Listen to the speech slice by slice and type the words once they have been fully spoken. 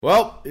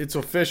Well, it's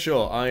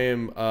official. I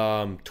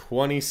am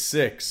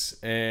 26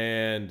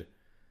 and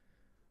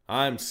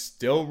I'm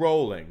still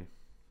rolling.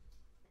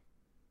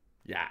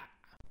 Yeah.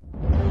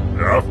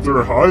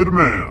 After Hyde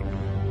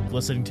Man,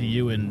 Listening to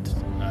you and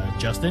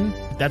Justin,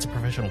 that's a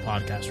professional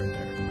podcast right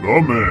there. the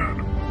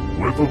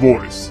man with a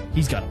voice.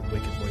 He's got a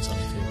wicked voice on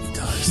it too. He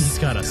does. He's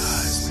got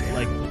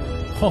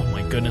oh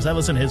my goodness. I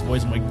listen to his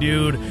voice. I'm like,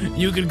 dude,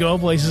 you could go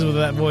places with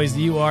that voice.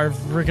 You are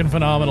freaking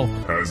phenomenal.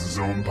 Has his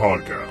own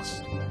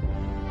podcast.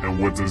 And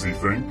what does he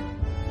think?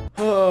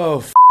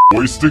 Oh,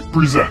 Joystick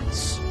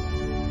presents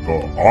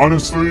the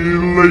Honestly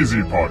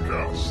Lazy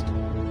Podcast.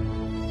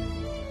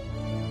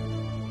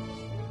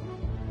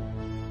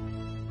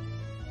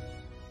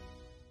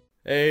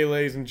 Hey,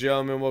 ladies and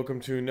gentlemen,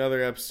 welcome to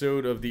another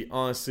episode of the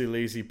Honestly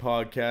Lazy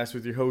Podcast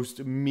with your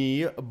host,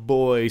 me,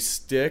 Boy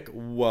Stick.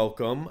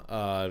 Welcome.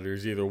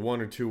 There's either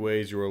one or two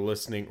ways you are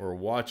listening or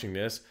watching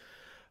this.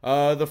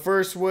 The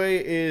first way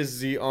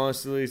is the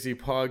Honestly Lazy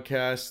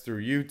Podcast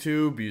through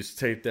YouTube. You just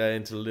type that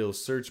into the little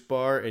search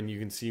bar and you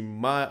can see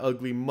my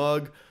ugly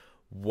mug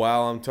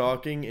while I'm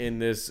talking in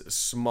this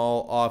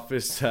small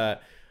office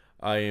that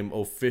I am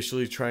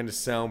officially trying to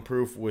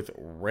soundproof with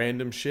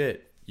random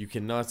shit. You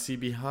cannot see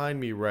behind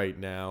me right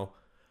now,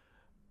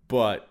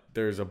 but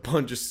there's a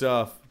bunch of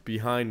stuff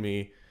behind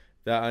me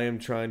that I am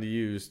trying to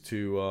use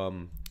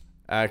to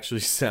actually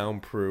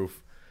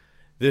soundproof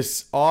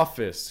this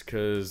office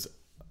because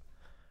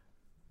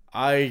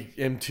I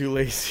am too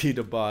lazy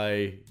to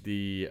buy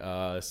the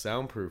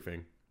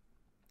soundproofing.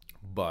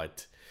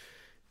 But,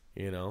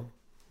 you know,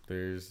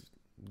 there's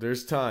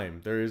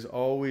time. There is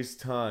always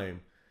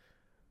time.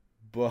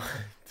 But,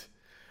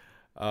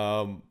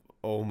 oh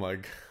my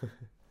God.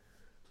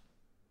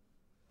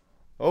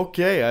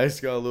 Okay, I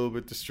just got a little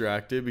bit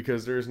distracted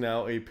because there's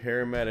now a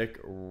paramedic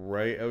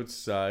right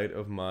outside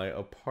of my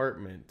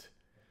apartment.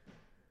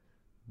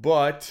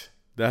 But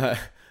that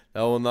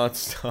will not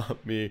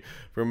stop me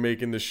from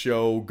making the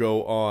show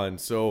go on.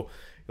 So,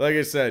 like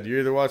I said, you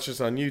either watch this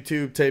on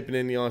YouTube, typing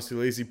in the Honestly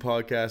Lazy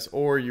Podcast,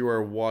 or you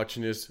are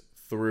watching this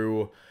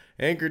through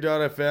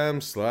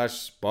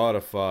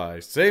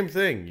Anchor.fm/Spotify. Same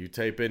thing. You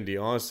type in the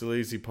Honestly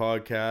Lazy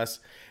Podcast,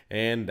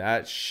 and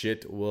that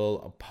shit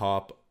will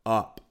pop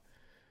up.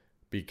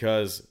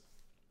 Because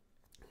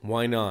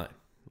why not?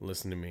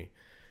 Listen to me.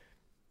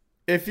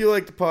 If you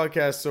like the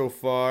podcast so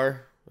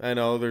far, I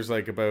know there's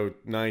like about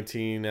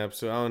 19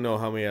 episodes. I don't know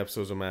how many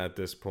episodes I'm at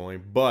this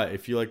point. But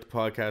if you like the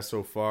podcast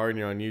so far and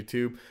you're on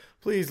YouTube,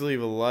 please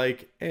leave a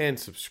like and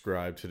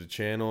subscribe to the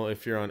channel.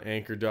 If you're on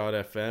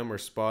Anchor.fm or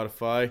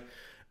Spotify,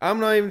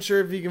 I'm not even sure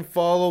if you can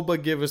follow,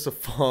 but give us a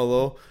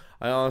follow.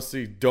 I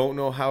honestly don't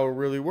know how it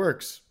really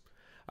works.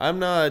 I'm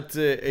not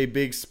a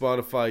big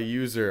Spotify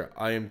user.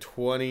 I am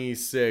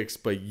 26,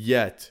 but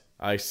yet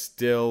I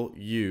still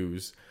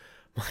use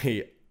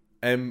my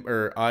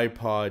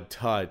iPod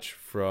Touch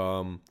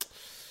from,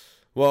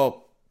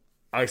 well,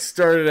 I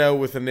started out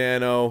with a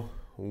Nano,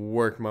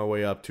 worked my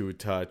way up to a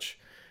Touch,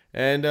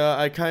 and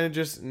I kind of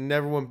just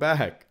never went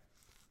back.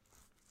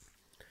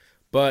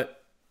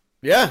 But,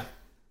 yeah,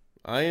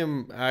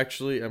 I'm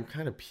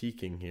kind of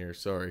peaking here,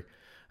 sorry.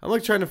 I'm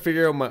like trying to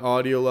figure out my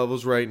audio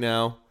levels right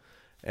now.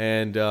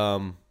 And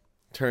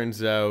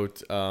turns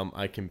out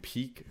I can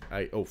peak.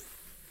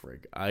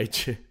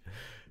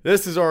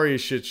 This is already a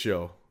shit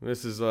show.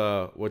 This is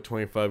what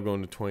 25 going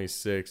to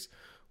 26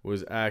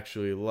 was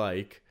actually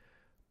like.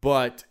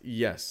 But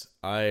yes,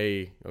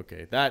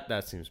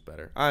 that seems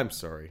better. I'm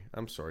sorry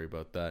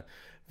about that.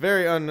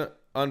 Very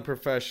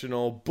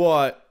unprofessional,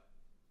 but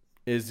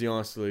is the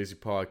Honestly Lazy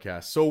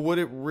Podcast. So would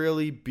it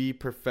really be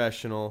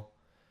professional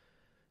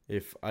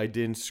if I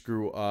didn't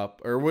screw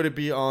up? Or would it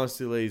be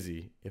honestly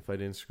lazy if I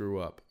didn't screw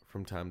up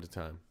from time to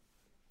time?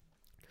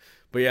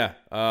 But yeah,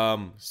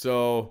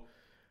 so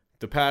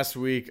the past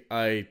week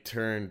I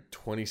turned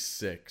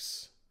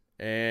 26.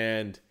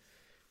 And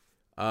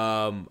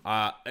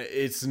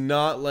it's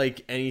not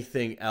like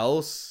anything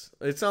else.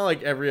 It's not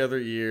like every other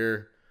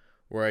year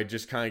where I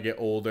just kind of get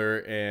older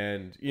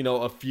and, you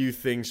know, a few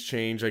things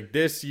change. Like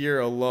this year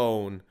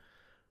alone,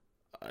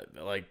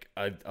 like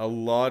a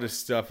lot of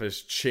stuff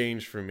has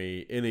changed for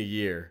me in a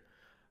year.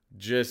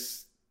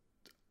 Just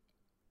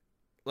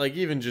like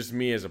even just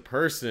me as a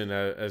person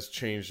has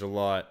changed a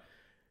lot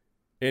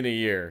in a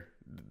year.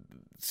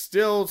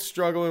 Still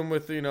struggling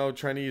with, you know,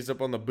 trying to ease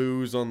up on the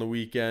booze on the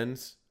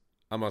weekends.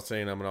 I'm not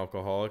saying I'm an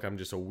alcoholic. I'm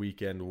just a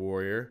weekend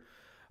warrior.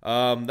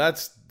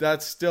 That's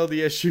still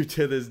the issue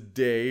to this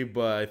day,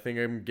 but I think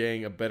I'm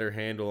getting a better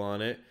handle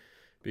on it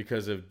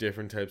because of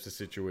different types of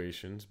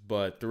situations.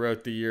 But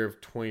throughout the year of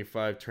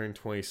 25 turned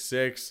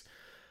 26,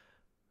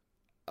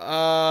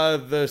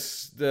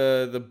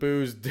 the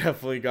booze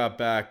definitely got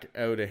back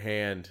out of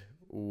hand,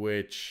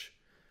 which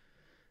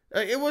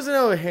it wasn't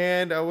out of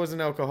hand. I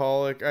wasn't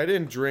alcoholic. I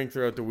didn't drink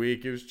throughout the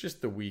week. It was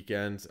just the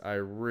weekends. I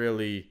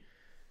really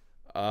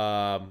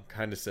kind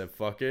of said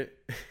fuck it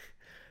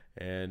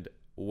and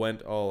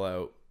went all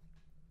out.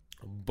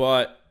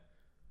 But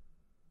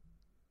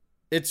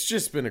it's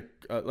just been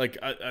on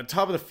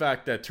top of the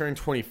fact that I turned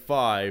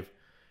 25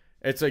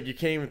 It's like you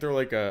can't even throw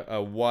like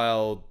a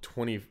wild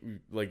 20,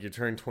 like you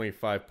turn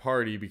 25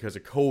 party because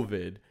of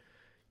COVID.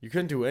 You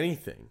couldn't do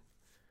anything.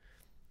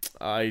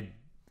 It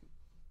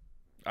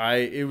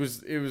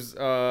was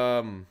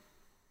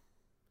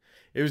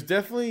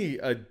definitely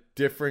a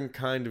different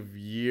kind of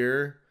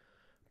year.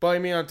 But I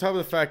mean, on top of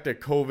the fact that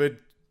COVID,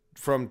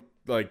 from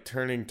like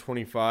turning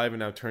 25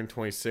 and now turn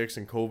 26,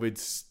 and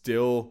COVID's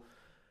still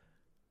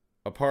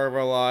a part of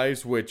our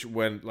lives, which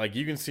when, like,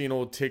 you can see an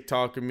old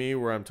TikTok of me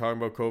where I'm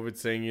talking about COVID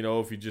saying, you know,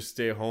 if you just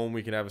stay home,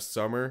 we can have a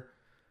summer.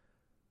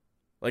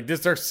 Like, this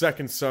is our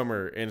second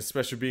summer, and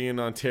especially being in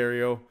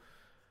Ontario,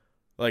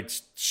 like,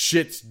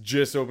 shit's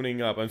just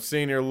opening up. I'm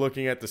sitting here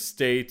looking at the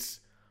States,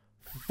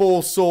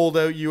 full sold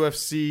out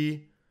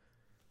UFC.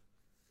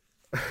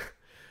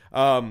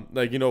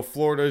 Like, you know,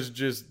 Florida's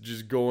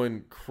just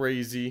going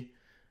crazy.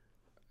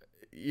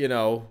 You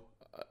know,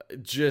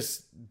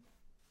 just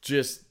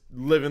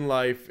living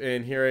life,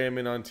 and here I am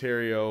in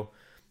Ontario,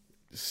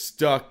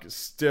 stuck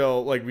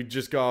still. Like, we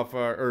just got off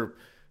our,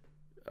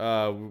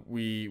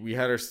 we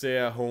had our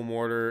stay-at-home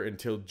order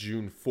until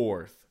June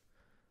 4th,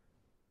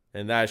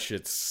 and that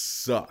shit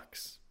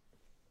sucks.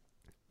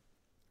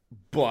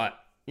 But,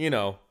 you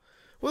know,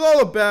 with all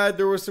the bad,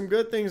 there were some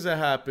good things that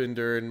happened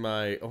during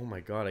my, oh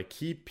my god, I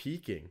keep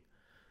peeking.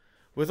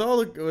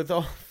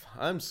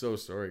 I'm so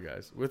sorry,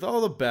 guys. With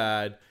all the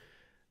bad,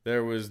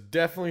 there was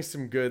definitely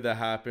some good that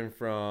happened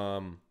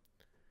from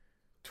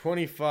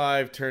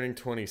 25 turning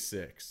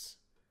 26.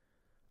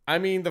 I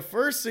mean, the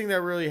first thing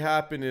that really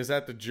happened is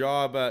at the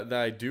job that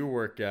I do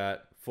work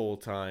at full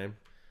time.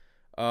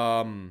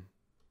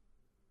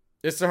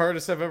 It's the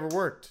hardest I've ever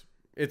worked.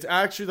 It's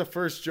actually the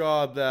first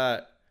job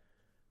that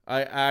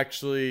I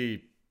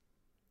actually,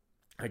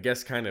 I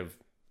guess, kind of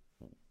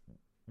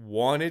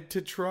wanted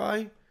to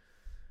try,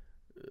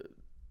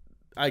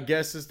 I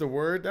guess is the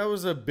word. That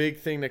was a big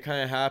thing that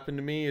kind of happened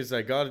to me, is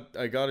I got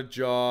a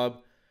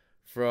job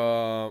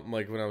from,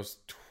 like, when I was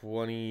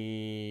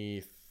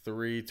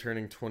 23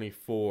 turning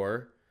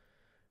 24,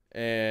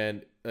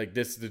 and like,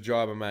 this is the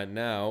job I'm at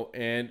now.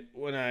 And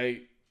when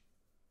I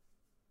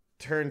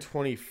turned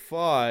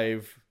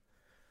 25,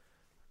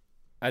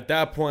 at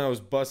that point I was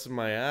busting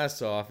my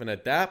ass off, and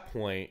at that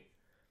point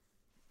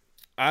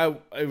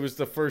it was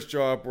the first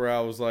job where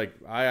I was like,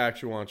 I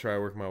actually want to try to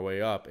work my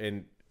way up.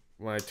 And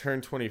when I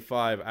turned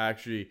 25,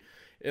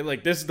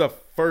 this is the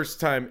first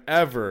time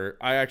ever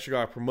I actually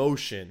got a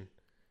promotion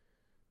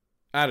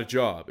at a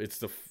job. It's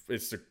the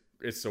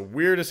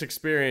weirdest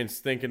experience,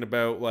 thinking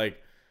about,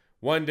 like,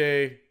 one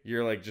day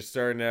you're like just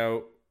starting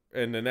out,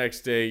 and the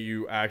next day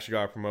you actually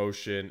got a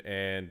promotion,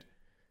 and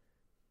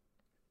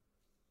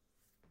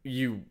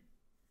you,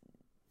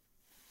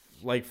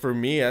 like, for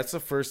me, that's the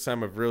first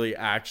time I've really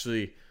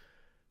actually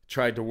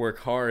tried to work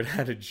hard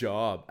at a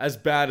job. As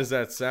bad as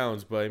that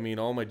sounds, but I mean,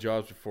 all my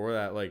jobs before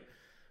that, like,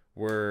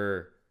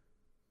 were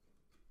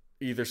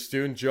either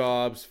student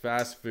jobs,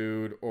 fast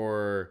food,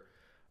 or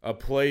a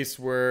place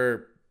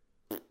where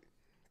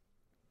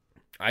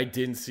I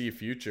didn't see a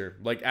future,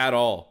 like, at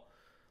all.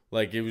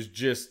 Like, it was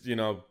just, you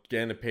know,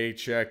 getting a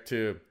paycheck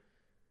to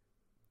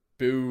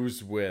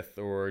booze with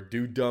or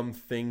do dumb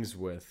things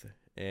with.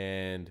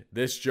 And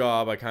this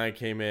job, I kind of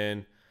came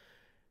in,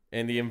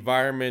 and the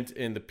environment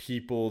and the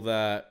people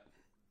that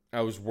I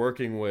was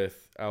working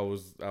with, I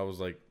was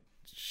like,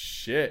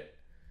 shit.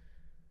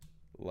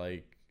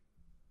 Like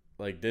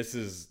this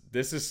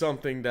is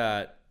something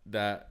that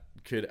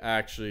could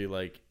actually,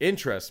 like,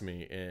 interest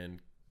me, and,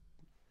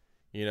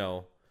 you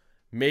know,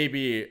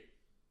 maybe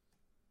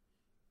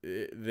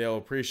they'll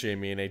appreciate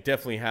me, and they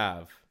definitely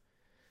have.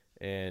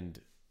 And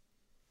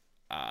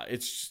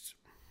it's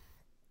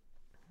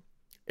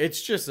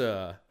just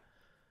a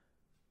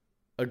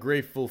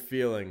grateful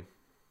feeling,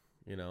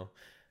 you know.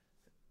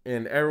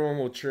 And everyone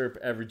will chirp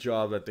every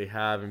job that they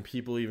have, and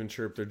people even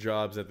chirp their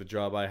jobs at the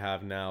job I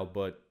have now.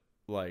 But,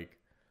 like,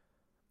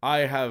 I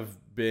have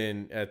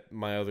been at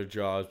my other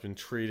jobs been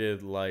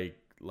treated like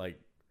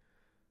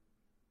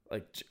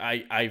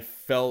I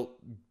felt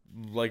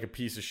like a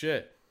piece of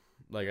shit.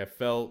 Like, I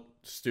felt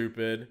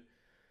stupid,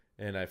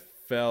 and I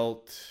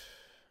felt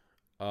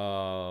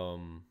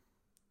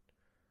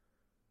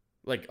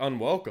like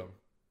unwelcome.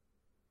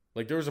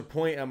 Like, there was a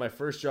point at my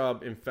first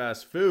job in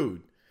fast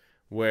food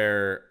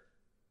where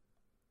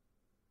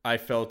I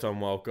felt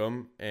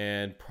unwelcome,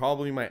 and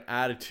probably my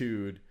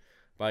attitude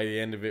by the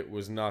end of it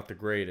was not the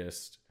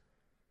greatest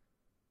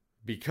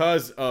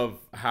because of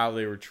how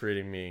they were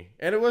treating me.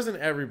 And it wasn't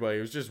everybody,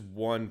 it was just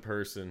one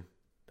person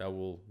that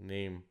will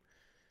remain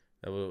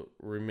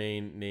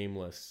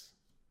nameless,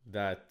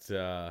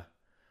 that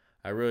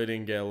I really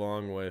didn't get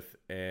along with,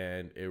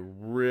 and it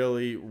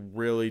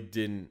really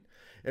didn't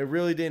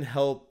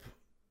help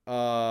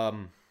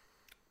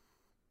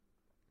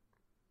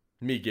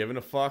me giving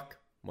a fuck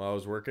while I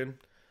was working.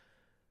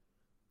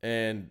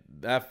 And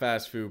that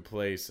fast food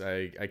place,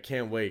 I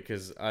can't wait,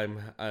 because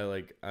I'm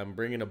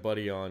bringing a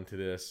buddy on to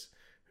this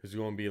who's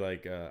going to be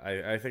like,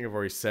 I think I've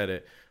already said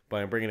it, but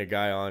I'm bringing a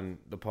guy on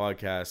the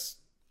podcast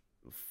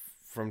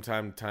from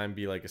time to time,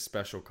 be like a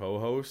special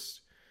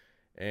co-host.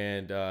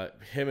 And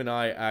him and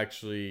I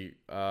actually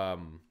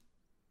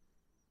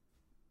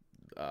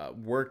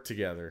worked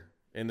together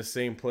in the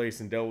same place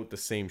and dealt with the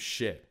same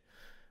shit.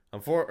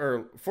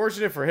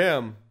 Fortunate for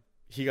him,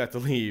 he got to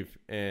leave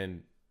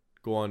and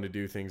go on to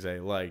do things that he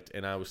liked,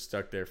 and I was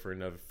stuck there for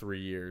another 3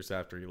 years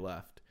after he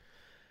left.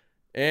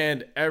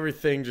 And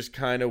everything just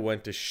kind of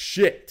went to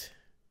shit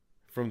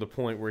from the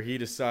point where he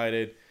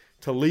decided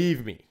to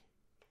leave me.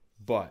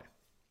 But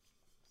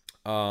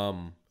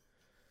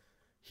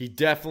he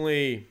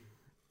definitely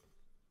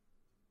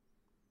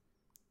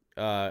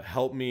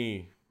helped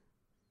me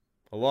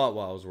a lot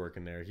while I was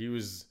working there.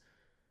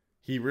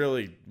 He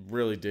really,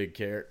 really did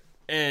care.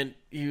 And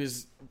he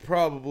was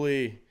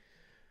probably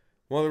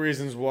one of the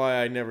reasons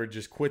why I never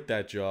just quit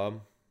that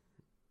job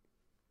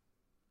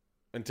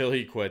until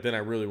he quit. Then I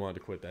really wanted to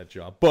quit that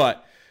job.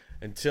 But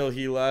until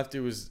he left,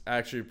 it was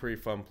actually a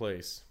pretty fun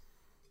place.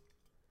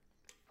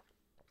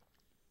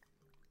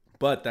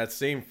 But that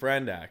same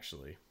friend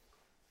actually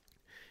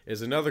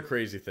is another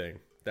crazy thing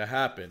that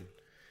happened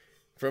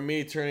from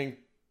me turning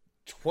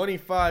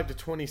 25 to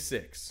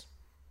 26.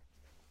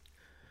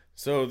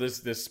 So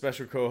this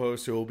special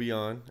co-host who will be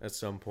on at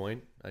some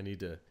point, I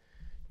need to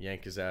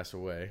yank his ass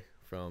away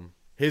from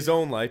his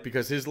own life,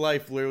 because his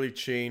life literally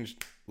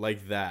changed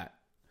like that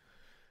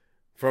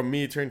from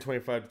me turning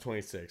 25 to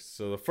 26.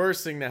 So the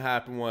first thing that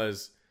happened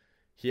was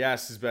he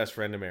asked his best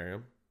friend to marry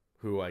him,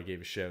 who I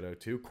gave a shout out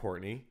to,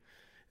 Courtney.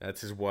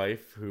 That's his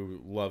wife,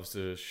 who loves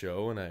the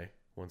show, and I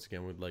once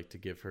again would like to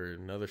give her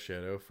another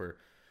shout out for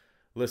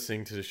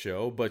listening to the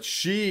show. But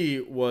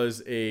she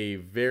was a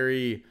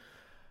very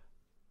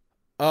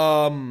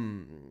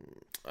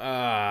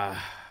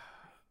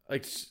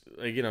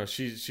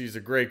she's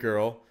a great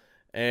girl,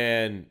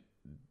 and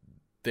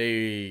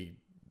they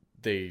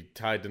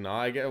tied the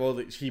knot. Well,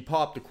 he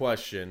popped the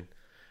question,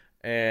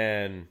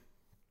 and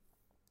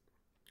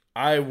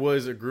I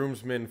was a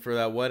groomsman for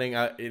that wedding,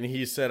 and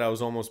he said I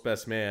was almost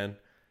best man.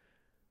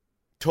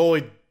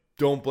 Totally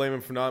don't blame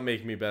him for not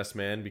making me best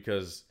man,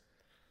 because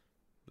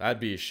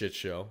that'd be a shit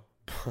show.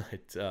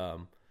 But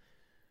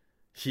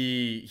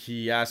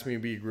he asked me to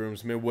be a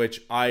groomsman,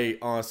 which I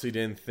honestly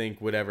didn't think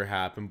would ever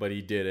happen, but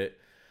he did it.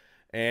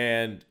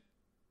 And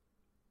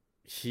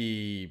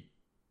he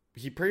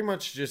pretty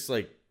much just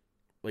like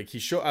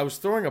I was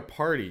throwing a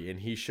party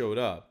and he showed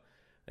up.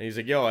 And he's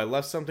like, "Yo, I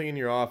left something in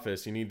your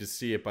office. You need to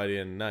see it by the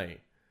end of the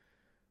night."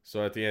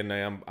 So at the end of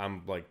the night,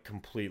 I'm like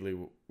completely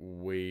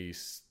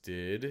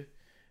wasted.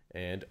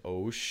 And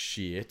oh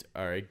shit.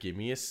 Alright, give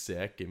me a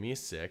sec.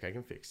 I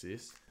can fix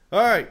this.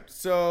 Alright,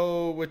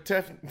 so with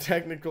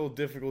technical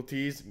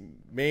difficulties,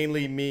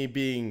 mainly me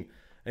being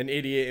an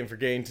idiot and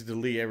forgetting to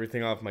delete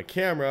everything off my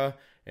camera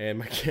and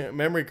my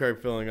memory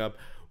card filling up,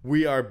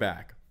 we are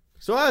back.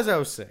 So as I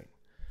was saying,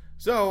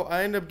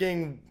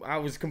 I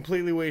was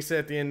completely wasted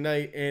at the end of the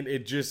night, and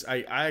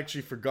I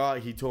actually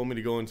forgot he told me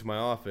to go into my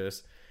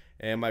office,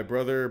 and my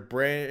brother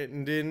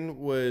Brandon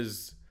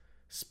was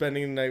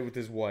spending the night with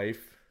his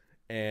wife,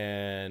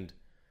 and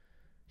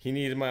he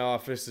needed my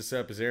office to set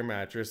up his air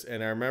mattress.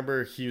 And I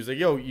remember he was like,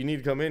 "Yo, you need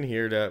to come in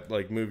here to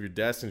like move your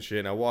desk and shit."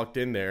 And I walked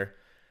in there,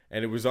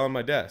 and it was on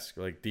my desk,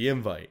 like the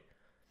invite.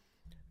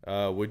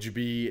 Would you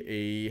be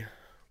a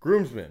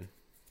groomsman?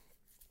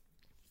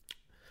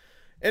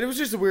 And it was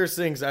just the weirdest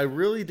thing, because I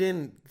really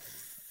didn't,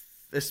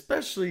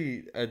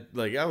 especially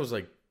I was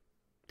like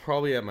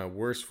probably at my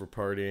worst for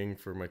partying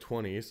for my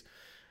 20s.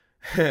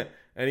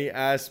 And he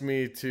asked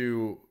me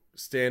to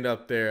stand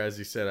up there as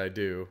he said I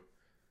do.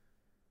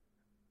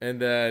 And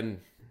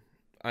then,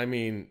 I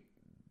mean,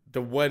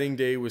 the wedding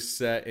day was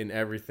set and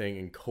everything,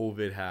 and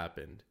COVID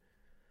happened.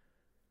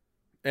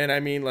 And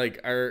I mean, like,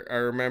 I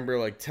remember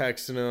like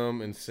texting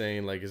him and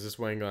saying like, "Is this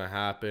wedding gonna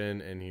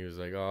happen?" And he was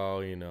like,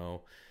 "Oh, you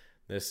know,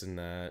 this and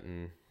that,"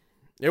 and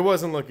it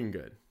wasn't looking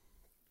good.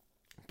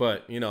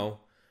 But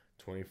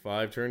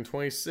 25 turned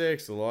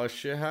 26. A lot of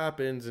shit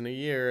happens in a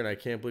year, and I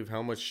can't believe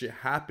how much shit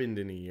happened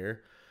in a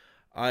year.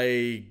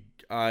 I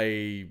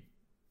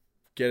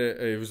get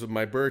it. It was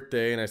my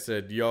birthday, and I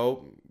said,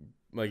 "Yo,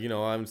 like,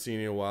 I haven't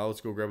seen you in a while.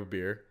 Let's go grab a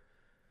beer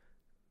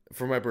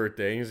for my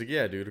birthday." And he's like,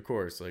 "Yeah, dude, of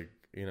course. Like,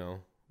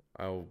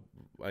 I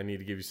need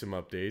to give you some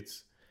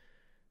updates."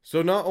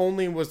 So not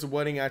only was the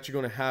wedding actually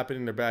going to happen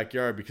in their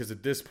backyard, because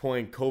at this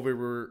point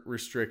COVID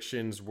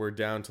restrictions were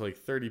down to like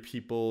 30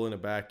 people in a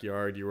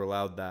backyard. You were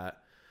allowed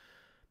that.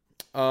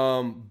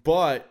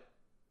 But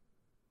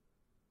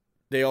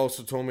they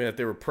also told me that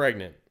they were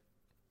pregnant.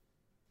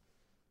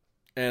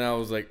 And I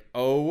was like,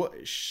 "Oh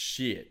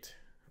shit.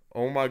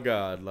 Oh my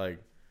God."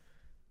 Like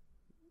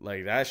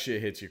that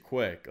shit hits you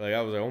quick. Like,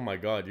 I was like, "Oh my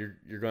God, you're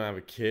going to have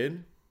a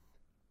kid?"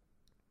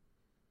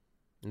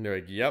 And they're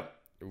like, "Yep.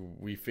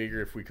 We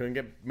figure if we couldn't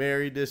get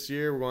married this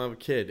year, we're going to have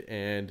a kid."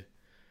 And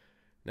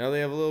now they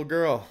have a little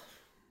girl.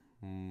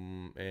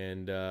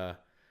 And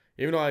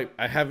even though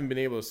I haven't been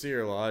able to see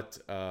her a lot,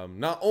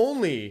 not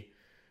only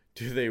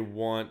do they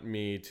want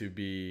me to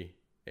be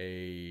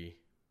an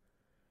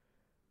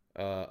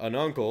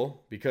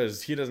uncle,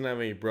 because he doesn't have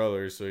any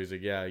brothers, so he's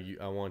like, "Yeah,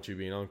 I want you to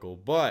be an uncle,"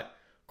 but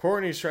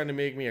Courtney's trying to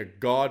make me a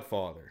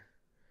godfather.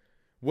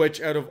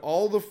 Which, out of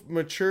all the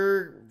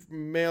mature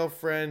male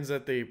friends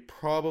that they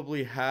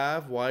probably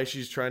have, why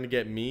she's trying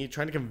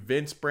to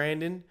convince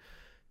Brandon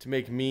to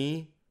make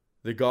me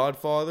the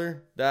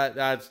godfather,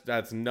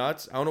 that's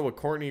nuts. I don't know what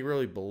Courtney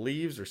really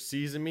believes or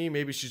sees in me.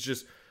 Maybe she's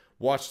just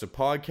watched the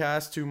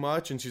podcast too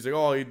much, and she's like,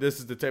 oh, this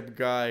is the type of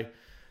guy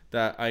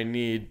that I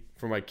need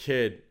for my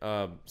kid,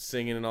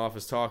 singing in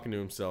office, talking to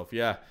himself.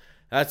 Yeah,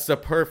 that's the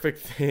perfect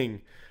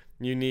thing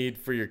you need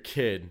for your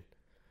kid.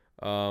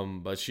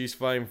 But she's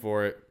fighting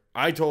for it.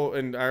 I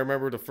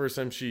remember the first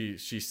time she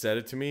said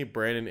it to me,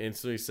 Brandon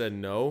instantly said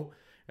no,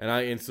 and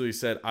I instantly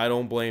said, I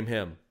don't blame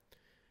him.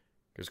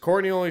 Because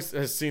Courtney only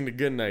has seen the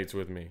good nights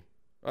with me.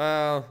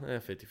 Well,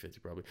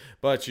 50-50 probably.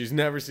 But she's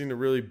never seen the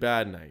really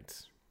bad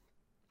nights.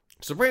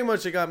 So pretty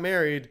much they got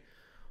married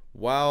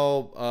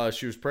while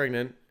she was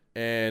pregnant,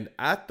 and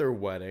at their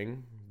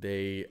wedding,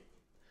 they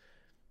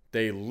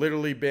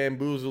literally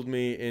bamboozled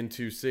me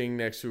into sitting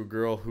next to a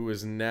girl who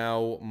is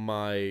now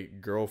my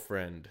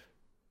girlfriend.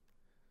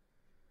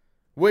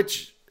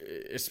 Which,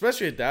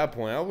 especially at that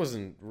point, I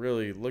wasn't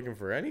really looking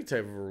for any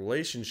type of a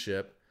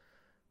relationship.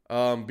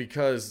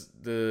 Because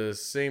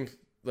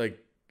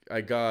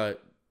I got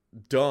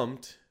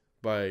dumped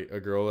by a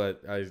girl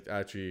that I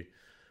actually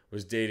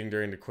was dating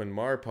during the Quinn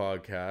Mar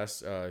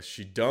podcast.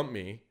 She dumped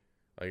me.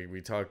 Like,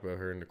 we talked about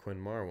her in the Quinn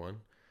Mar one.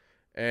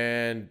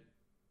 And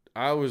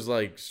I was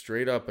like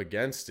straight up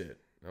against it.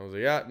 I was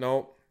like, yeah,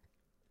 no,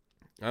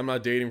 I'm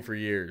not dating for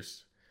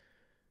years.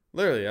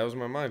 Literally, that was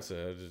my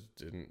mindset. I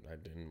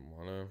didn't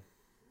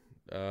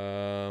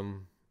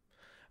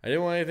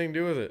want anything to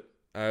do with it.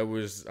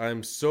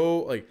 I'm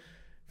so, like,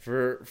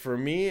 for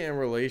me and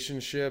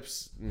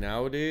relationships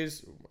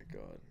nowadays, oh my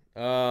God.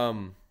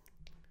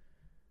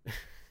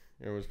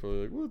 Everyone's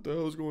probably like, what the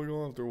hell is going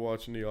on if they're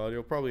watching the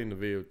audio? Probably in the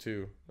video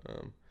too.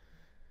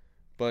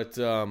 But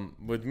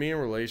with me and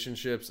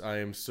relationships, I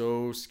am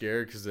so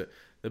scared because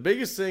the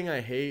biggest thing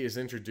I hate is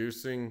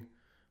introducing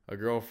a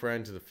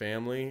girlfriend to the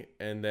family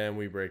and then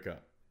we break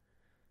up.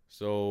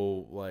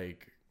 So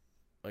like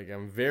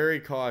I'm very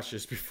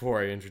cautious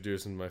before I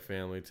introduce them to my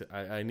family.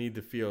 I need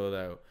to feel it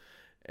out.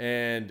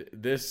 And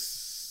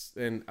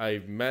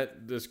I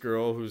met this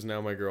girl who's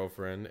now my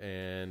girlfriend,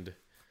 and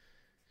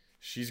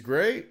she's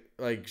great.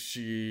 Like,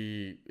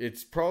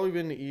 it's probably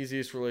been the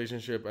easiest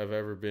relationship I've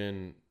ever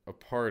been a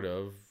part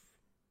of.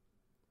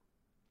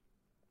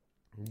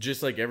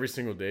 Just like every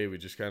single day, we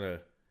just kind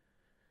of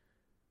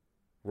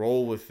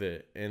roll with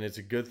it, and it's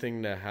a good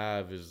thing to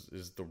have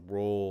is the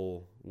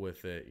roll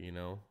with it, you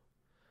know?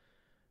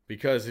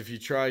 Because if you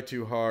try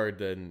too hard,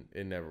 then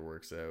it never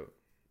works out.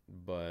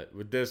 But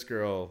with this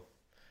girl,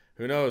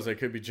 who knows? I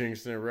could be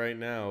jinxing it right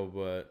now,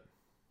 but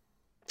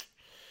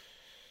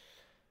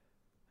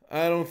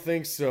I don't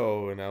think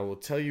so, and I will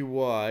tell you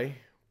why.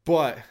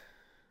 But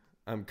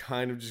I'm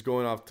kind of just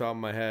going off the top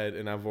of my head,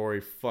 and I've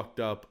already fucked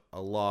up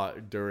a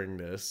lot during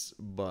this.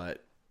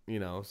 But, you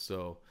know,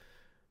 so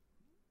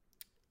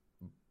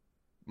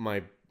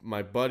my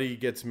buddy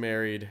gets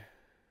married.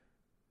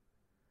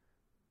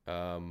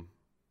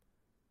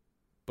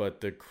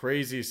 But the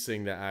craziest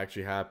thing that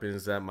actually happened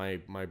is that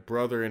my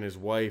brother and his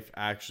wife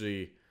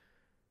actually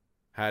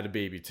had a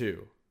baby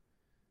too.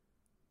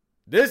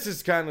 This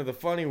is kind of the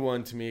funny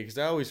one to me because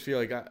I always feel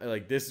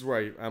like this is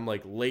where I'm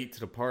like late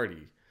to the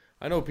party.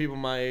 I know people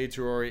my age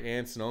who are already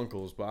aunts and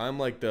uncles, but I'm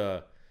like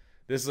this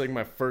is like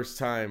my first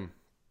time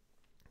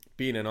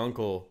being an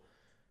uncle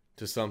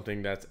to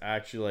something that's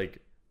actually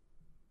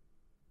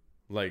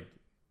like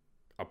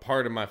a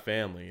part of my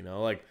family, you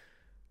know? Like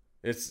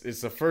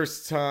it's the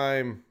first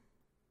time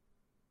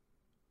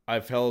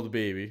I've held a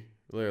baby.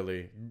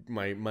 Literally,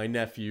 my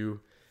nephew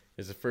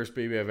is the first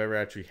baby I've ever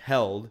actually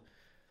held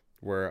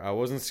where I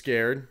wasn't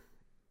scared.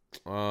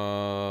 It's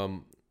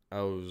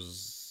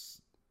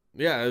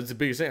the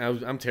biggest thing.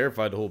 I'm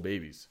terrified to hold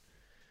babies.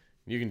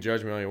 You can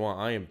judge me all you want.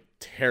 I am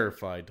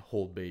terrified to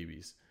hold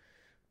babies.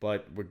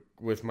 But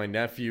with my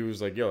nephew,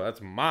 it's like, yo, that's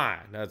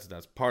mine. That's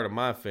part of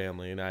my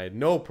family, and I had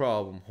no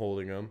problem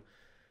holding him.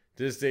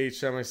 To this day,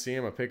 each time I see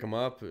him, I pick him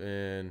up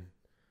and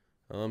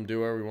I let him do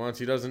whatever he wants.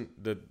 He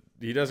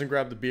doesn't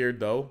grab the beard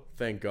though,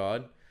 thank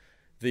God.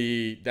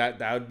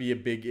 That would be a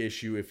big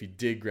issue if he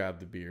did grab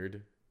the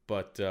beard,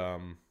 but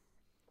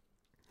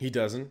he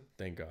doesn't,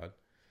 thank God.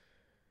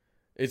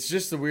 It's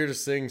just the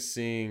weirdest thing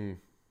seeing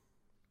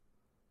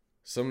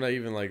someone that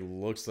even like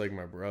looks like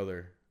my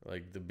brother.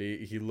 Like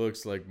he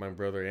looks like my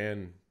brother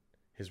and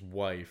his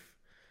wife.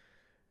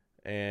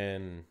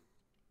 And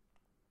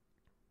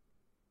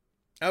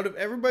out of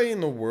everybody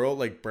in the world,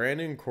 like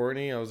Brandon and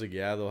Courtney, I was like,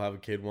 yeah, they'll have a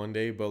kid one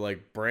day. But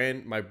like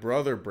my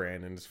brother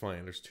Brandon, it's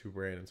funny, there's two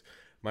Brandons.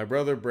 My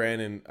brother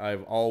Brandon,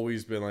 I've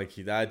always been like,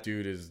 that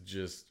dude is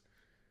just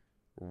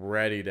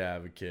ready to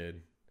have a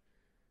kid.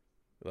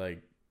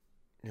 Like,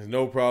 he has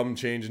no problem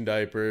changing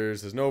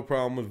diapers. Has no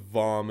problem with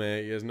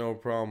vomit. He has no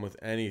problem with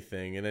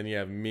anything. And then you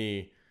have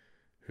me,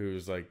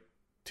 who's like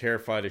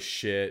terrified of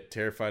shit,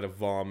 terrified of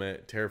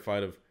vomit,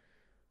 terrified of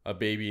a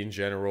baby in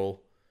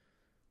general.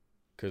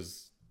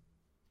 Because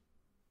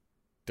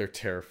they're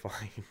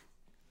terrifying.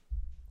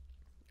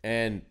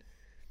 And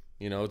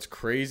You know, it's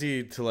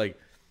crazy to like,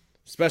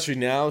 especially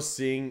now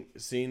seeing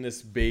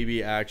this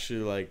baby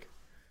actually like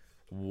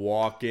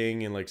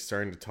walking and like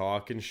starting to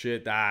talk and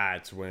shit.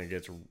 That's when it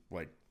gets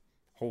like,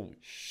 holy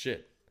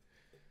shit,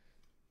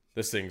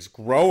 this thing's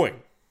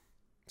growing.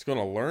 It's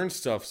gonna learn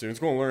stuff soon. It's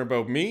gonna learn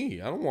about me.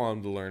 I don't want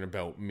him to learn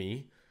about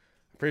me.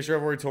 I'm pretty sure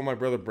I've already told my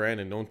brother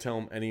Brandon, don't tell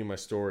him any of my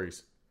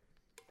stories.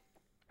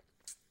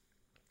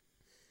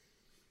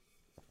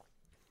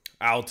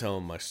 I'll tell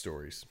him my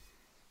stories.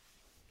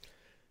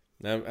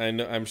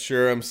 I'm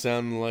sure I'm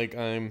sounding like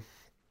I'm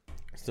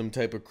some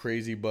type of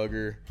crazy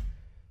bugger.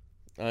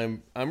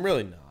 I'm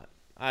really not.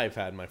 I've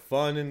had my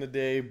fun in the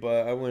day,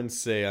 but I wouldn't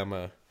say I'm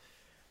a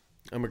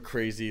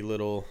crazy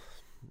little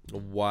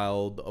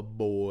wild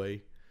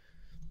boy.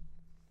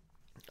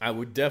 I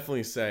would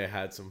definitely say I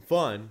had some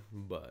fun,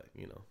 but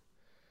you know,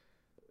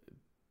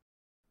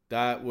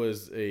 that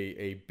was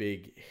a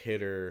big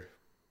hitter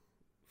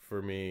for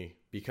me.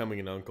 Becoming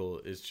an uncle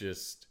is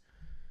just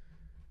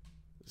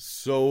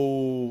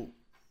so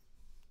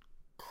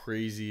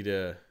crazy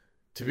to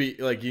be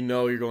like, you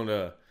know, you're going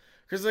to,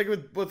 because like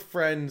with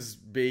friends,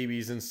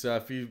 babies and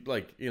stuff, you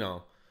like, you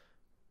know,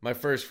 my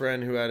first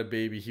friend who had a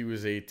baby, he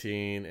was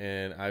 18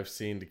 and I've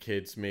seen the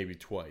kids maybe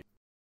twice.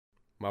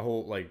 My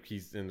whole, like,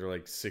 they're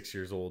like 6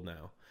 years old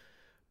now,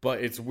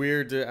 but it's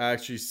weird to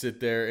actually sit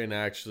there and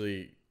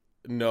actually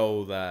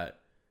know that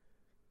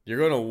you're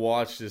going to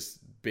watch this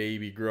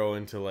baby grow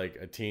into like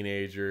a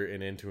teenager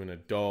and into an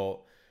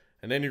adult.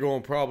 And then you're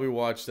going to probably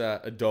watch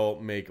that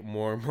adult make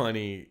more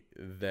money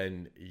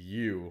than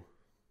you.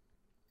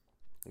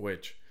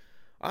 Which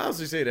I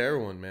honestly say to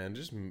everyone, man,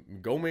 just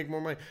go make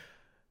more money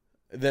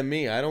than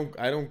me. I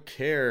don't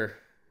care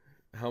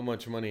how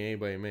much money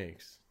anybody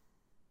makes.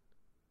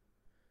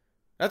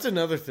 That's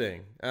another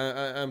thing.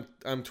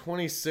 I'm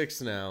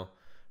 26 now,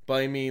 but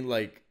I mean,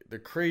 like, the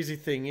crazy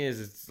thing is,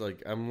 it's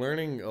like I'm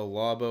learning a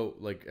lot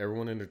about like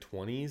everyone in their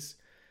 20s.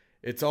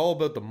 It's all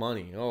about the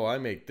money. Oh, I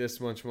make this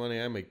much money.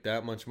 I make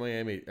that much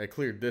money. I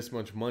cleared this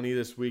much money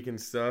this week and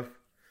stuff.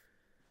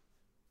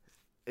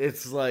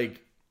 It's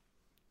like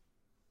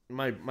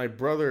my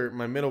brother,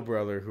 my middle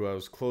brother, who I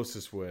was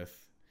closest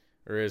with,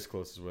 or is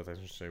closest with, I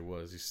should say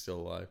was. He's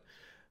still alive.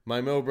 My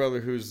middle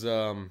brother, who's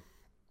I'm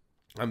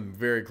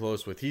very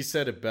close with. He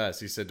said it best.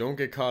 He said, "Don't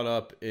get caught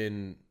up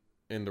in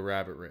the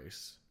rabbit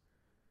race."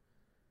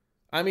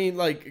 I mean,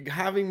 like,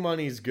 having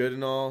money is good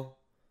and all.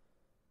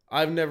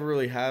 I've never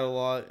really had a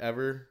lot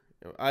ever.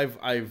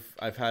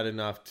 I've had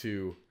enough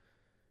to,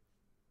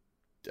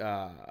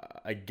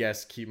 I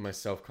guess, keep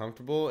myself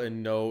comfortable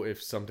and know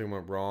if something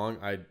went wrong,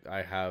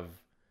 I have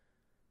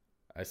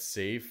a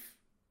safe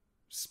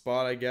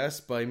spot, I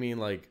guess. But I mean,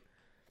 like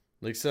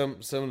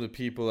some of the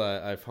people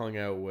that I've hung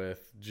out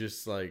with,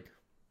 just like,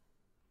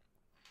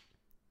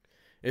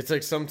 it's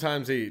like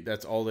sometimes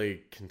that's all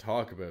they can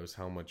talk about is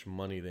how much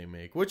money they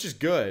make, which is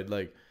good.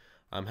 Like,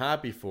 I'm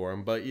happy for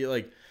them, but you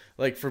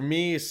like for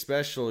me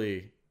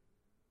especially,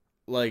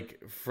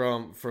 like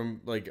from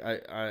like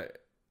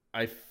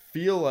I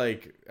feel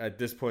like at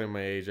this point in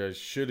my age I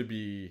should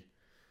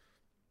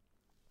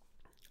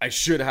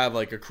have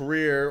like a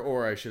career,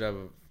 or I should have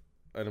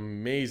an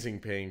amazing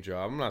paying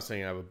job. I'm not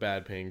saying I have a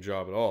bad paying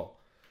job at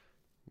all,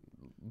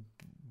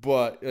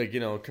 but like, you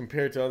know,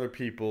 compared to other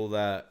people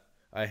that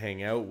I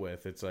hang out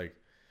with, it's like,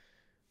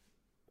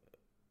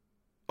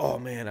 oh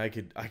man, I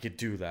could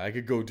do that. I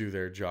could go do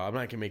their job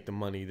and I can make the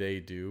money they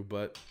do.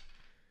 But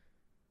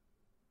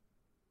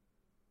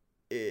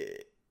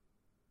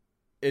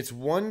it's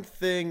one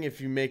thing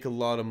if you make a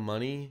lot of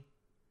money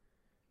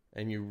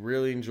and you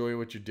really enjoy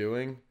what you're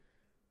doing.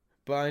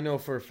 But I know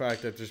for a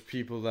fact that there's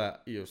people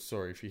that, you know,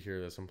 sorry if you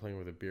hear this, I'm playing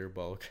with a beer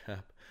bottle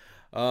cap.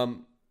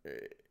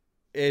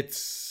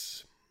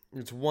 It's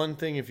one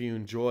thing if you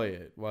enjoy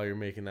it while you're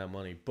making that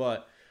money.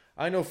 But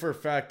I know for a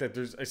fact that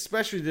there's,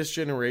 especially this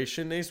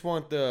generation, they just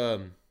want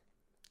the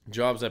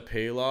jobs that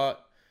pay a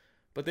lot,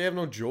 but they have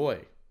no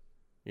joy,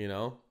 you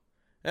know?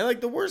 And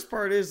like the worst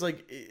part is,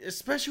 like,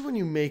 especially when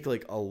you make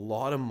like a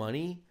lot of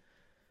money,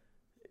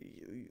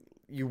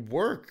 you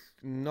work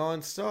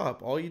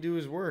nonstop. All you do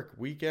is work.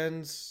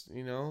 Weekends,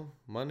 you know,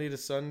 Monday to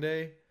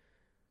Sunday.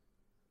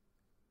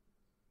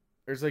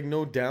 There's like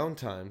no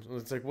downtime.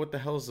 It's like, what the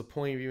hell is the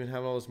point of even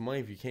having all this money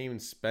if you can't even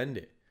spend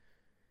it?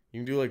 You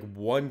can do like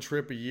one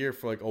trip a year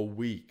for like a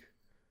week.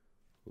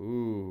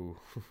 Ooh.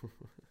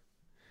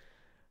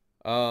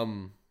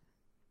 Like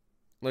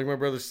my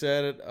brother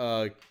said,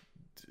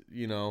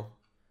 you know,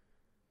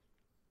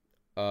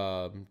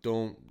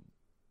 don't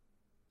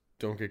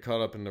get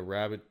caught up in the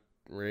rabbit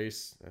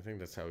race. I think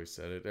that's how he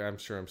said it. I'm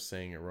sure I'm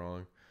saying it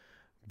wrong,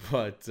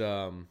 but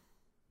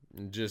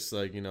just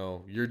like, you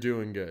know, you're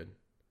doing good.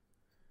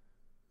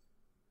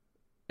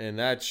 And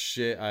that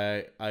shit,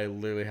 I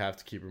literally have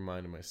to keep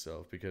reminding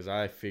myself, because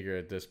I figure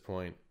at this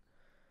point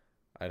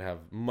I'd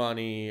have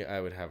money,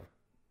 I would have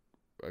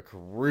a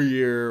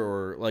career,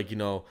 or like, you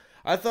know,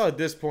 I thought at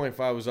this point if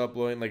I was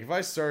uploading, like if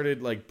I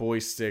started like Boy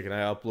Stick and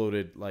I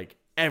uploaded like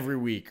every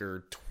week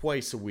or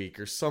twice a week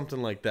or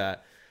something like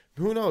that,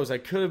 who knows, I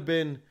could have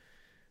been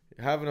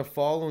having a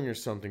following or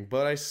something,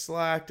 but I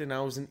slacked and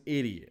I was an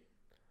idiot.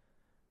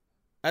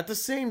 At the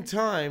same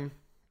time,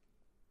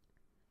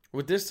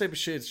 with this type of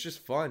shit, it's just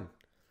fun.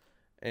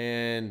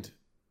 And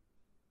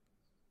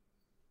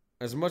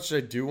as much as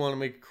I do want to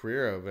make a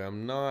career of it,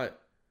 I'm not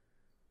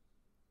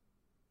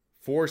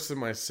forcing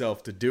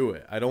myself to do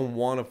it. I don't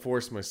want to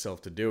force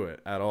myself to do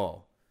it at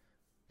all.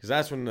 Because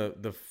that's when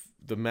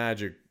the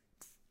magic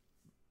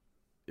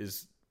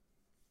is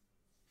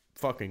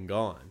fucking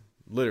gone.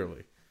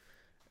 Literally.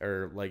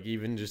 Or like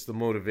even just the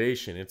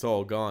motivation. It's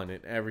all gone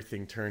and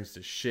everything turns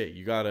to shit.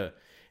 You gotta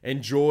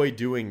enjoy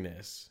doing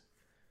this.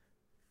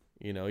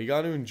 You know, you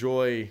gotta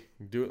enjoy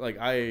do it. Like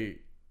I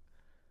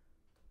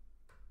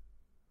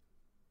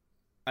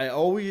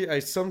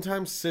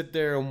sometimes sit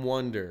there and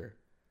wonder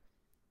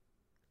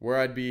where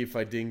I'd be if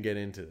I didn't get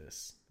into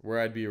this. Where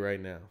I'd be right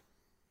now.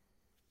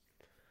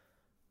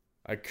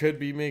 I could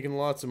be making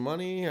lots of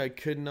money. I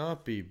could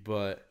not be.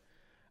 But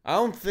I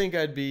don't think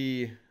I'd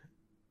be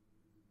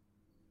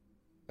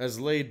as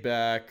laid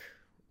back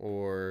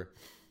or...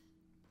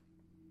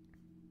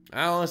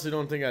 I honestly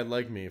don't think I'd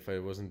like me if I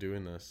wasn't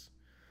doing this.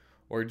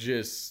 Or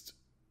just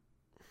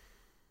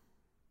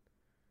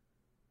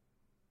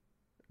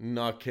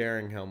not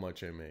caring how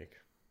much I make.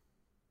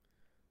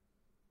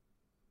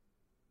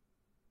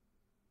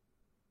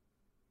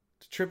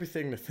 Trippy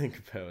thing to think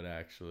about,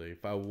 actually.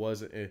 If I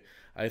wasn't,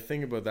 I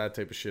think about that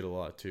type of shit a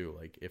lot too.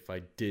 Like if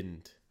I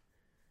didn't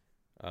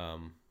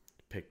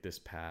pick this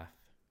path,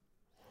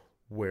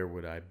 where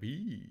would I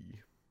be?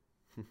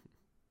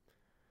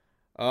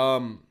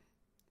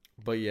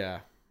 But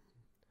yeah,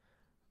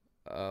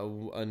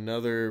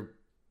 another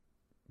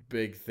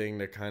big thing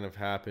that kind of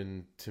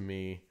happened to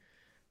me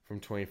from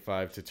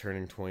 25 to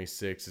turning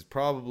 26 is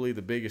probably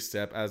the biggest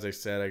step. As I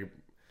said,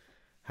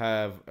 I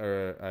have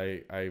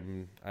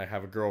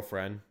a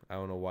girlfriend. I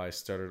don't know why I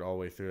started all the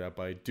way through that,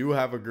 but I do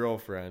have a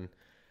girlfriend.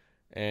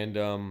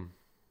 And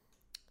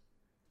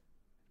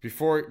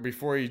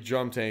before you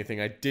jump to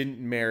anything, I didn't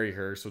marry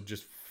her, so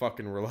just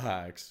fucking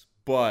relax.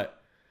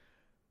 But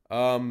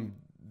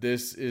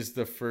this is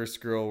the first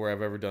girl where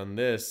I've ever done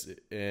this,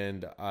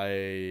 and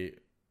we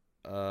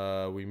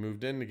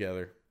moved in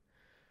together,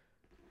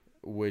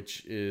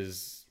 which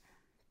is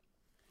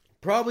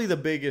probably the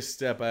biggest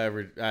step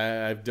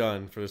I've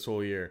done for this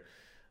whole year.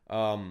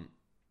 I'll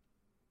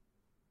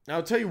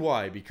tell you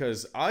why.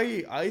 Because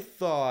I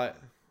thought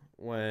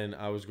when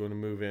I was going to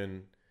move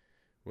in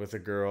with a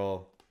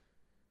girl,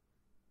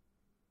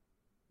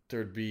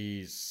 there'd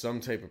be some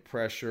type of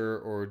pressure,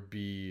 or it'd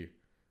be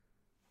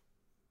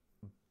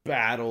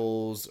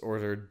battles, or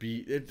there'd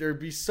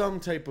be some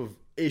type of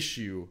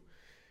issue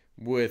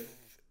with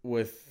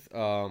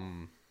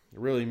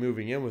really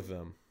moving in with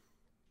them.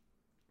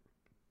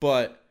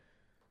 But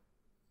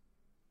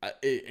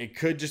it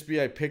could just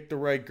be I picked the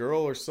right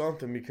girl or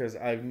something, because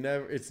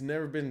it's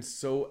never been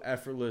so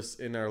effortless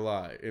in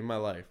my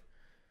life.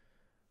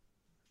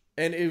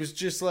 And it was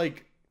just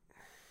like,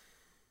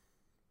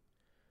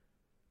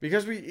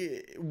 because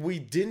we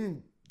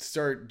didn't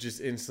start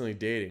just instantly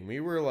dating. We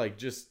were like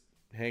just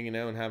hanging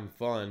out and having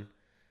fun.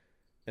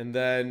 And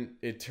then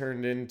it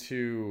turned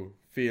into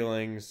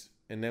feelings,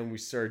 and then we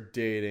started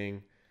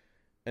dating.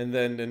 And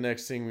then the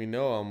next thing we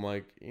know, I'm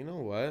like, you know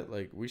what?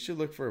 Like, we should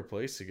look for a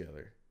place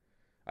together.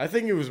 I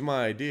think it was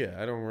my idea.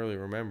 I don't really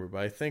remember,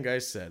 but I think I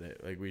said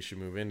it. Like, we should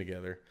move in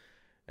together.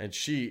 And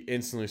she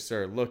instantly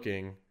started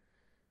looking.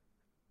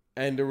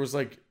 And there was,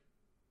 like,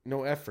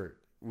 no effort.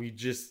 It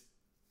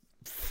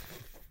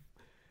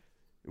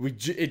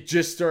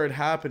just started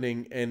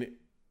happening, and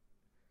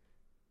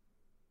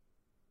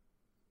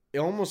it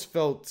almost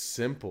felt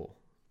simple.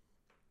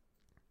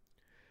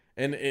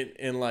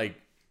 And like,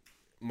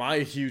 my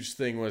huge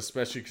thing was,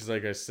 especially because,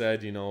 like I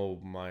said, you know,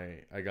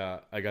 I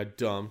got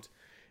dumped.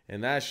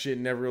 And that shit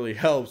never really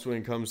helps when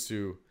it comes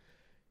to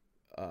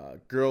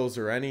girls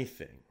or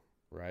anything,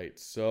 right?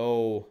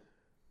 So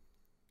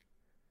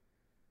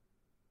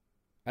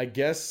I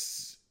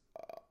guess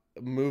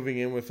moving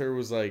in with her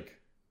was like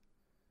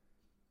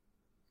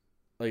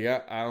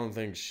I don't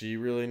think she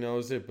really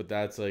knows it, but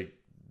that's like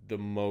the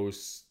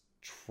most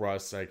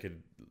trust I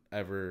could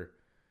ever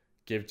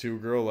give to a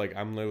girl. Like,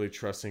 I'm literally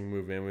trusting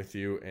move in with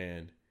you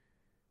and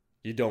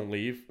you don't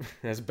leave.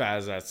 As bad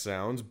as that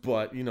sounds,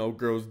 but you know,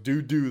 girls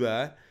do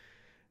that.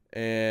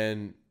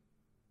 And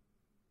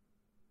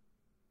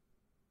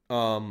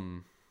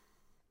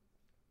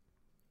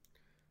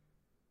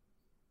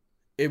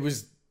it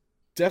was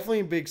definitely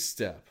a big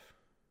step,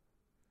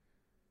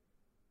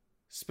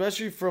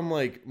 especially from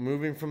like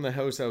moving from the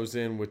house I was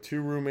in with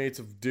two roommates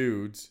of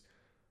dudes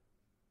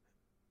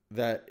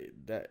that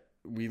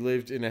we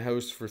lived in a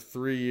house for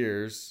 3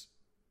 years,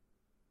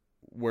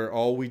 where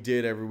all we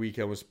did every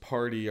weekend was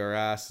party our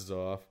asses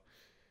off,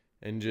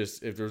 and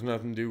just, if there was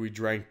nothing to do, we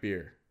drank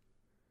beer.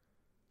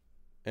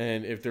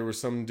 And if there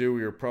was something to do,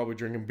 we were probably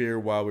drinking beer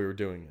while we were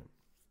doing it.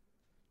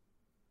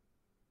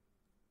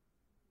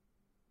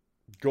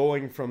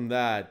 Going from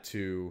that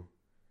to,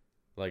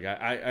 like,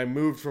 I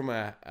moved from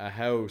a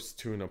house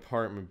to an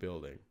apartment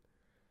building.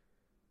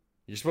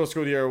 You're supposed to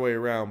go the other way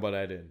around, but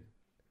I didn't.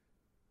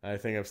 I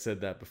think I've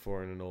said that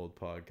before in an old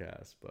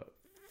podcast, but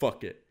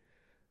fuck it.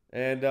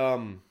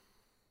 And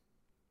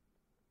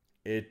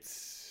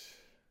it's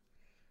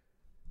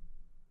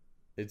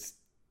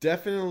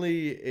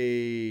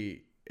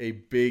definitely a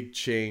big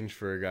change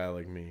for a guy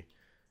like me.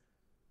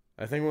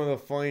 I think one of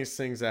the funniest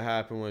things that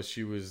happened was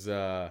she was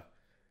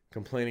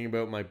complaining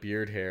about my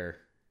beard hair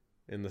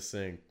in the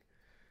sink.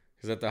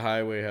 Because at the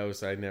highway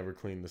house, I never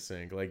cleaned the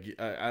sink. Like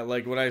I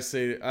like when I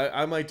say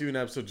I might do an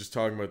episode just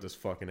talking about this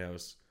fucking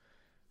house.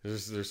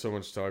 There's so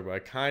much to talk about. I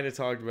kind of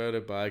talked about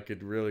it, but I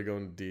could really go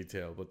into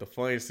detail. But the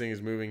funniest thing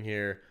is moving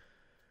here,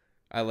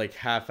 I like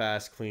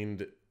half-ass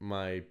cleaned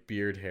my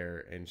beard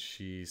hair, and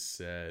she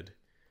said,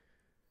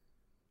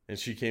 and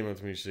she came up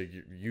to me, she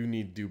said, you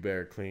need to do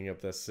better cleaning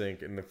up that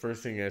sink. And the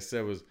first thing I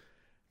said was,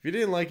 if you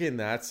didn't like it in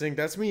that sink,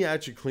 that's me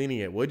actually cleaning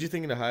it. What'd you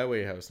think of the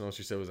highway house? And all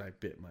she said was, I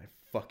bit my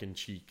fucking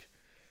cheek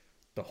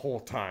the whole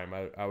time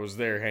I was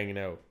there hanging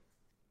out.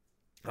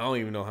 I don't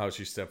even know how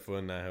she stepped foot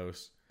in that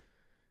house.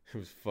 It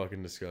was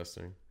fucking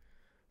disgusting.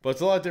 But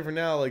it's a lot different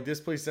now. Like,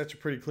 this place is actually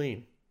pretty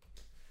clean.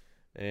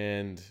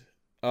 And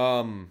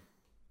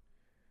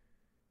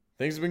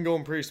things have been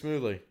going pretty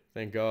smoothly.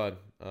 Thank God.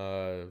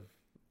 That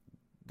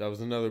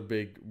was another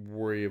big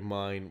worry of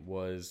mine,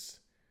 was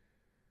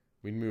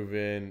we'd move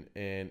in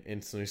and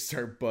instantly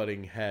start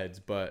butting heads.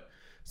 But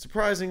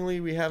surprisingly,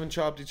 we haven't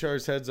chopped each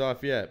other's heads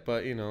off yet.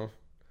 But, you know,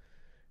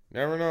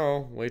 never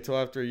know. Wait till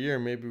after a year.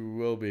 Maybe we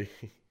will be.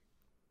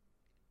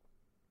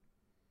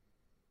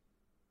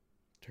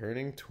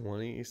 Turning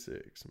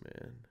 26,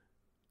 man.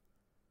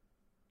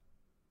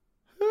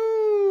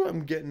 Ooh,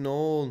 I'm getting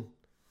old.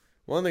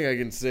 One thing I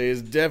can say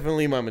is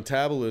definitely my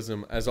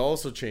metabolism has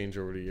also changed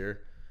over the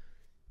year.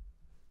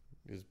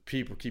 Because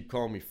people keep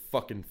calling me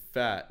fucking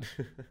fat.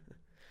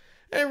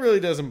 It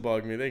really doesn't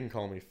bug me. They can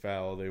call me fat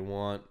all they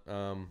want.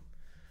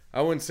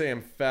 I wouldn't say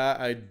I'm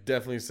fat. I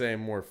definitely say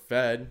I'm more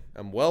fed.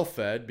 I'm well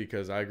fed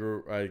because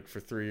for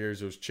 3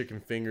 years it was chicken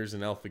fingers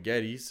and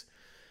alphagettis.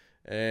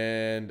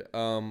 And,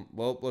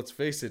 well, let's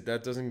face it,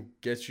 that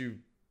doesn't get you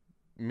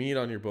meat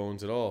on your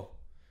bones at all.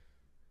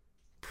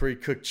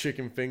 Pre-cooked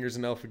chicken fingers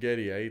and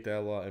alphagetti, I ate that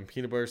a lot. And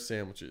peanut butter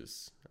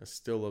sandwiches. I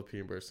still love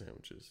peanut butter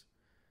sandwiches.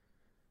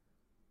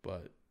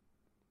 But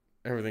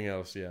everything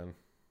else, yeah.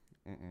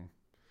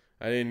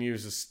 I didn't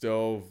use a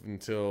stove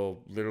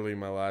until literally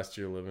my last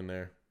year living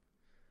there.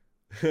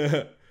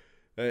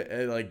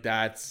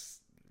 That's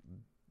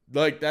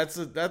like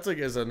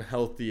as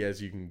unhealthy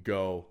as you can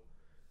go.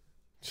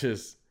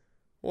 Just,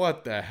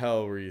 what the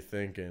hell were you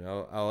thinking?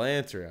 I'll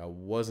answer it. I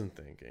wasn't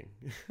thinking.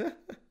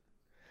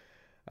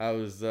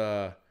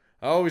 I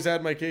always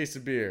had my case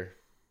of beer.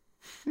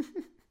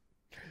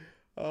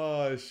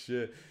 Oh,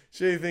 shit.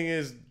 Shitty thing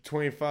is,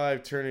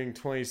 25 turning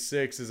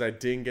 26 is I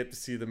didn't get to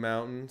see the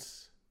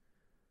mountains.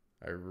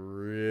 I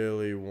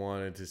really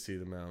wanted to see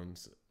the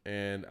mountains.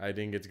 And I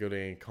didn't get to go to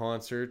any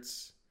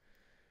concerts.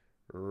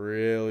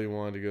 Really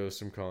wanted to go to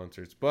some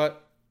concerts.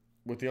 But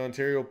with the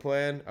Ontario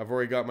plan, I've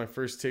already got my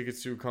first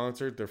tickets to a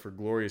concert. They're for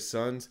Glorious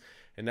Sons.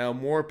 And now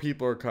more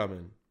people are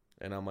coming.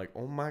 And I'm like,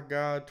 oh my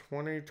God,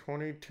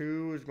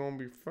 2022 is going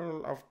to be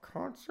full of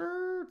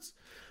concerts.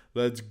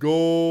 Let's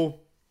go.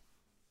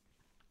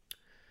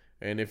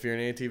 And if you're an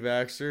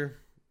anti-vaxxer,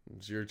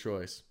 it's your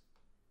choice.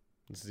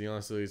 This is the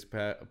Honestly Lazy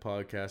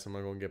podcast. I'm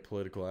not going to get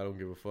political. I don't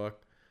give a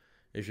fuck.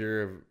 If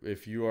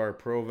you are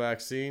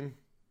pro-vaccine,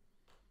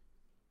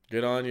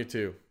 good on you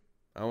too.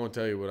 I won't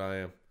tell you what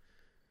I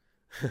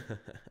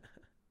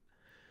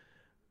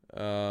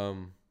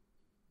am.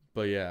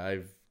 But yeah,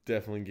 I've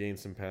definitely gained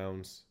some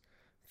pounds.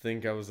 I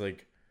think I was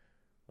like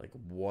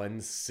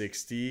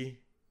 160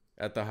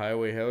 at the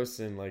highway house,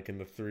 and like in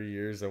the 3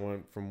 years I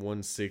went from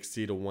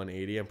 160 to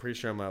 180. I'm pretty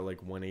sure I'm at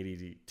like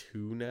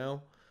 182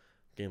 now.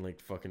 Gained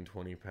like fucking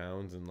 20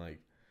 pounds, and like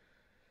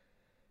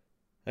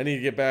I need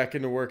to get back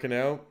into working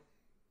out.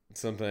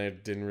 It's something I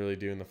didn't really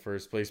do in the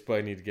first place, but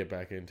I need to get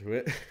back into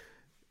it.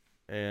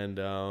 And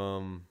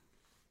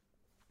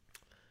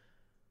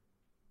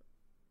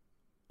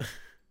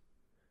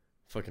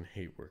fucking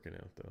hate working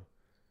out though.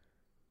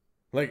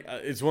 Like,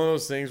 it's one of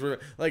those things where,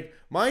 like,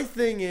 my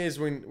thing is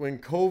when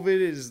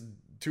COVID is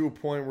to a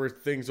point where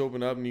things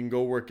open up and you can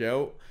go work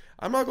out,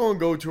 I'm not going to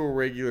go to a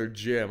regular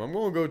gym. I'm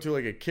going to go to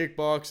like a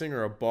kickboxing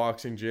or a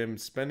boxing gym,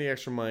 spend the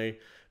extra money,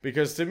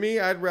 because to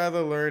me, I'd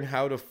rather learn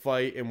how to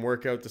fight and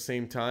work out at the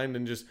same time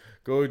than just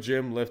go to the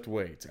gym, lift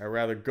weights. I'd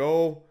rather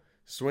go,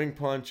 swing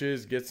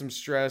punches, get some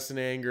stress and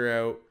anger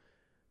out,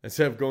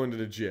 instead of going to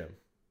the gym.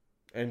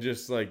 And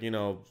just like,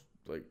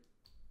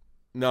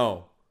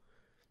 no.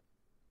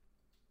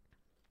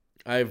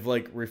 I've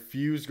like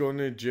refused going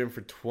to the gym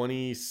for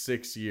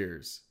 26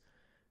 years.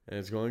 And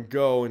it's going to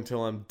go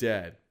until I'm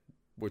dead,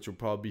 which will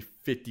probably be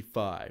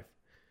 55.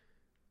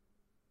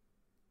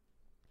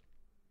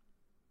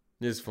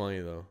 It's funny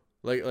though.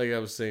 Like I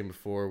was saying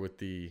before with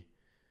the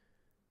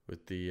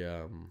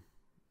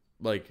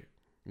like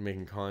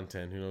making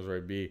content, who knows where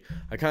I'd be.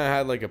 I kind of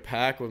had like a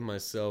pact with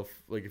myself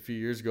like a few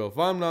years ago. If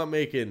I'm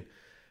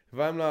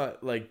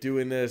not like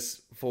doing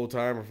this full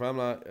time, or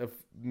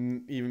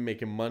even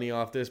making money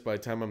off this by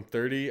the time I'm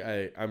 30,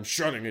 I'm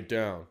shutting it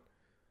down.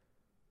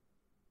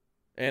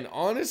 And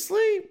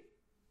honestly,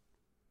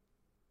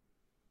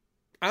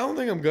 I don't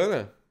think I'm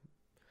gonna.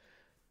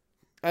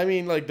 I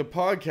mean, like, the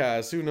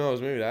podcast, who knows,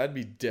 maybe that'd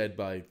be dead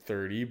by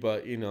 30,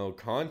 but, you know,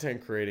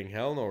 content creating,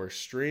 hell no, or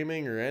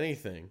streaming or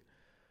anything.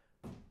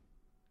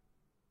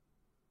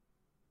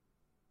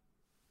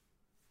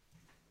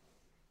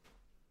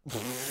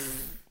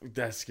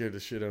 That scared the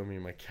shit out of me.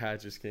 My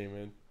cat just came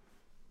in.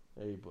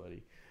 Hey,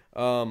 buddy.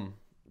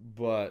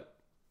 But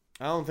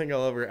I don't think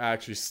I'll ever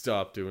actually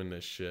stop doing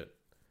this shit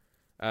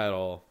at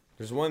all.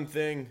 There's one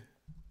thing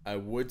I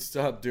would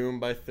stop doing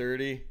by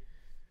 30.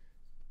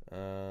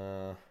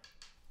 I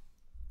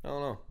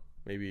don't know.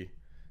 Maybe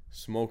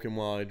smoking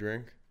while I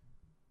drink.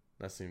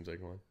 That seems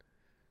like one.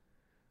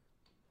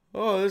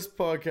 Oh, this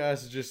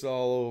podcast is just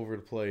all over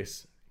the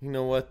place. You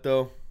know what,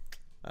 though?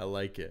 I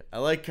like it. I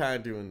like kind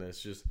of doing this.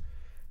 Just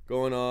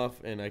going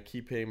off, and I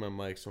keep hitting my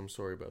mic, so I'm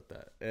sorry about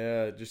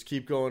that. Just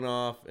keep going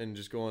off and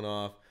just going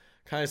off.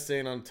 Kind of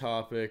staying on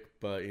topic,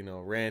 but, you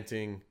know,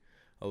 ranting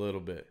a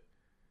little bit.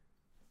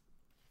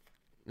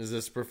 Is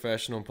this a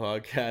professional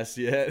podcast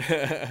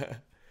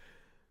yet?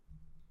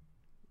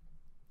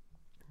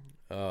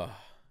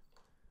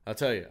 I'll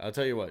tell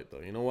you what,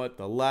 though. You know what?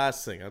 I'll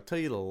tell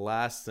you the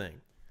last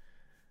thing.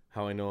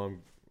 How I know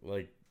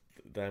that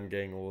I'm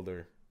getting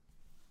older.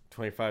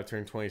 25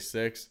 turned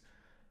 26.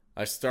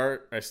 I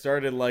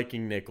started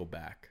liking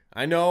Nickelback.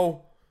 I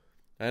know.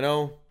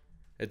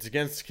 It's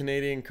against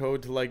Canadian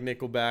code to like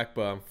Nickelback,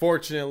 but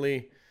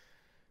unfortunately,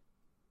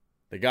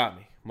 they got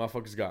me.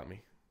 Motherfuckers got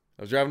me.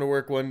 I was driving to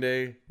work one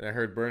day, and I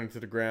heard Burning to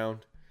the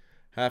Ground.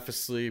 Half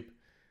asleep.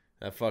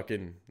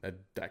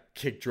 That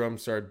kick drum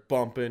started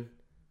bumping.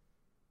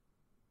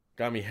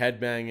 Got me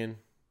headbanging.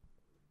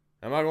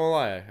 I'm not gonna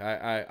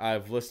lie.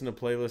 I've listened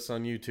to playlists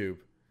on YouTube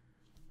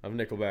of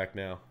Nickelback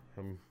now.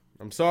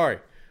 I'm sorry.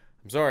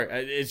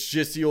 It's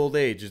just the old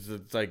age.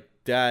 It's like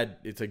dad.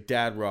 It's like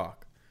dad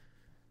rock.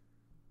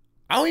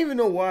 I don't even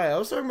know why. I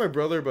was talking to my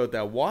brother about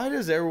that. Why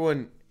did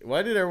everyone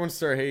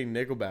start hating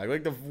Nickelback?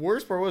 Like, the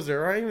worst part was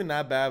they're not even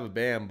that bad of a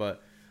band,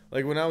 but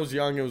like when I was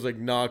young, it was like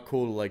not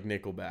cool to like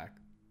Nickelback.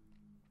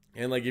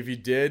 And like if you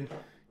did,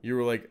 you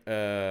were like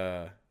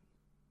you're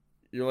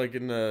like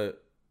in the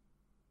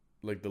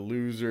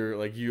loser,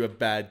 like you have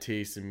bad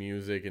taste in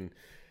music, and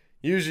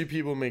usually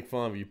people make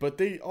fun of you, but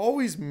they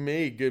always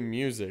made good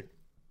music.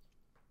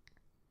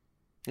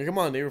 Like, come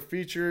on, they were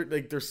featured,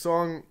 like, their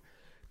song,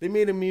 they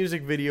made a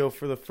music video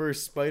for the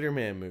first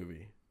Spider-Man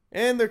movie.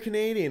 And they're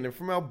Canadian, they're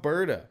from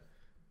Alberta.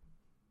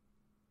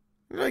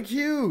 They're like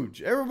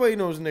huge. Everybody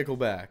knows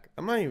Nickelback.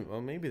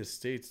 Maybe the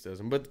States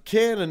doesn't, but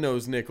Canada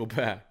knows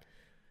Nickelback.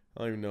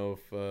 I don't even know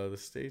if the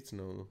States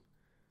know them.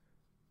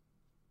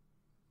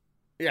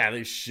 Yeah,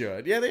 they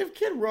should. Yeah, they have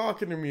Kid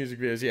Rock in their music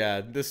videos.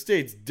 Yeah, the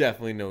States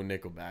definitely know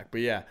Nickelback.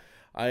 But yeah,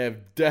 I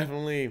have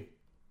definitely...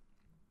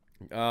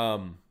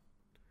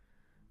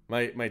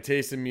 My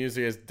taste in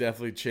music has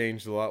definitely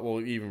changed a lot. Well,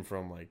 even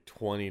from like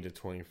 20 to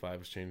 25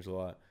 has changed a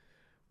lot.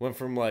 Went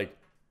from like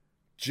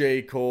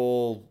J.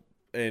 Cole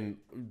and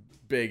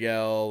Big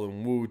L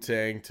and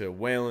Wu-Tang to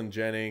Waylon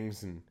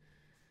Jennings and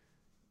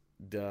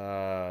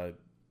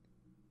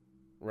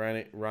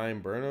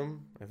Ryan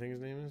Burnham, I think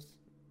his name is.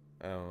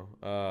 I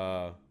don't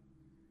know.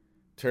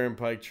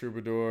 Turnpike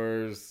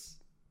Troubadours,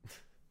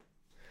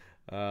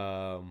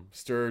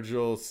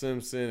 Sturgill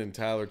Simpson, and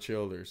Tyler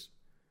Childers.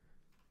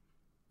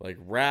 Like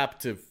rap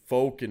to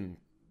folk and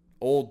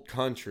old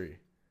country.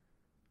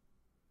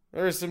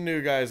 There are some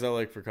new guys I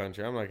like for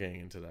country. I'm not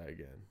getting into that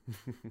again.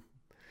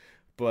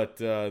 But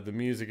the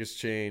music has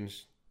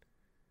changed.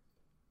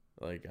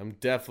 Like, I'm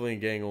definitely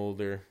getting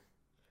older.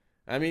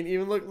 I mean,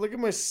 even look at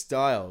my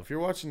style. If you're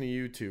watching the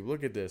YouTube,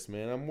 look at this,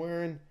 man. I'm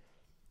wearing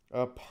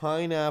a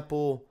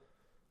pineapple,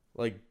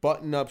 like,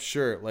 button-up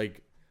shirt.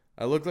 Like,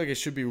 I look like I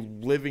should be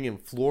living in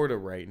Florida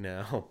right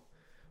now.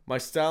 My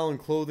style and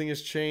clothing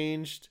has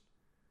changed.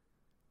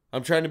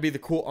 I'm trying to be the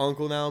cool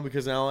uncle now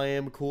because now I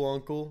am a cool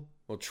uncle.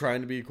 Well,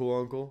 trying to be a cool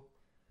uncle.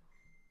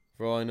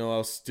 For all I know,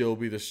 I'll still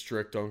be the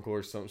strict uncle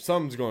or something.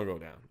 Something's going to go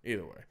down.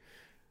 Either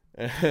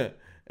way.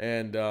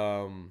 And,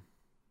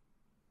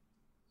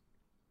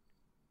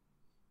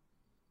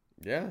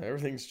 yeah,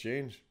 everything's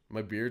changed.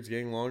 My beard's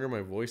getting longer. My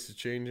voice is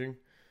changing.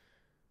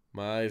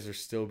 My eyes are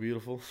still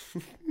beautiful.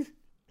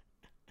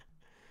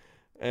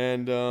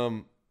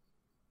 And,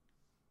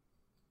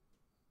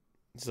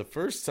 it's the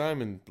first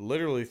time in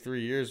literally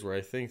 3 years where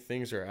I think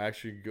things are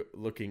actually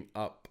looking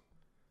up.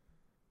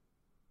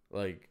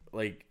 Like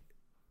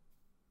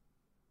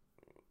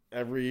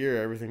every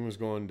year, everything was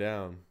going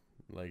down.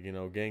 Like, you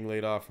know, getting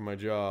laid off from my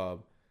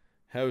job,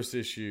 house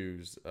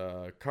issues,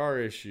 car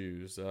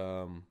issues,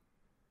 you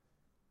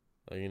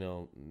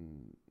know,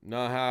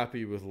 not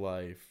happy with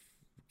life,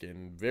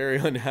 getting very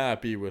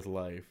unhappy with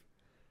life.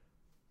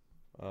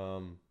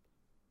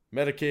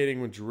 Medicating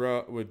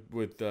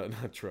with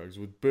not drugs,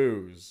 with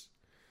booze.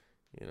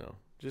 You know,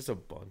 just a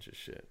bunch of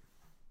shit.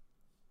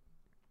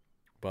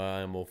 But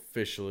I'm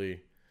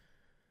officially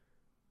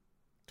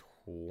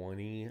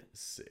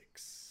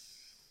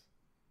 26.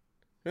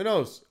 Who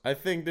knows? I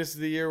think this is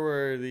the year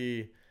where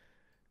the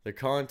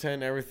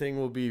content, everything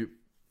will be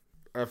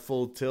at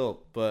full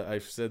tilt. But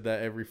I've said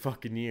that every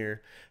fucking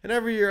year. And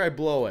every year I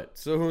blow it.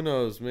 So who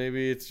knows?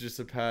 Maybe it's just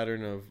a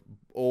pattern of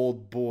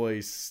old boy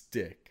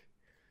stick.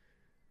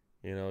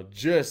 You know,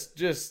 just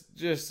to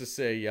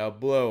say, yeah, I'll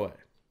blow it.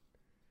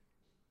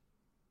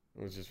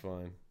 Which is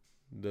fine.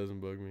 It doesn't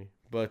bug me.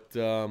 But,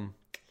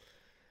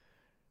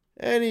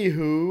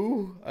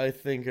 anywho, I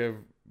think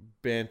I've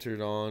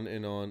bantered on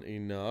and on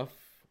enough.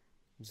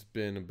 It's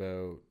been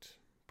about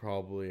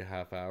probably a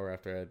half hour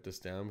after I had this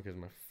down because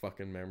my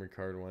fucking memory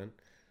card went.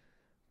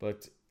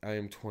 But I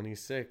am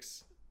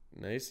 26.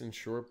 Nice and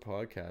short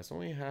podcast.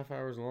 Only half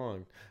hours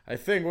long. I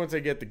think once I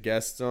get the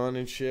guests on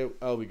and shit,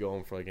 I'll be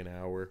going for like an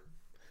hour.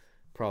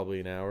 Probably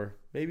an hour.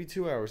 Maybe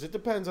 2 hours. It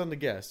depends on the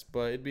guest.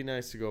 But it'd be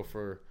nice to go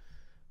for...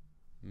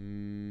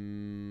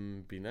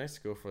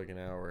 like an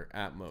hour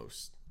at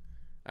most.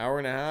 Hour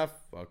and a half?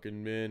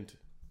 Fucking mint.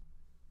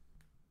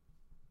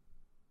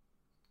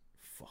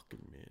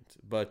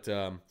 But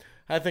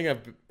I think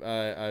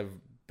I've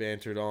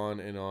bantered on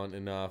and on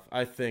enough.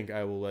 I think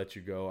I will let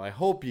you go. I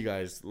hope you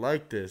guys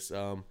like this.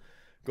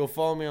 Go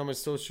follow me on my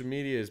social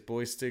medias.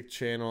 Boystick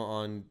channel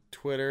on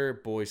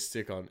Twitter.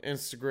 Boystick on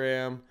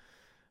Instagram.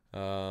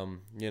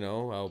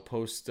 I'll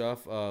post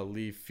stuff.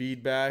 Leave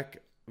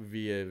feedback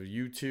via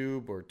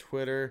YouTube or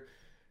Twitter.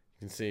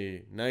 You can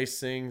say nice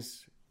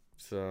things.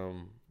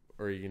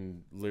 Or you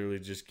can literally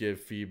just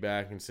give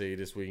feedback and say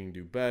this week you can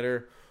do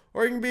better.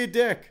 Or you can be a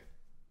dick.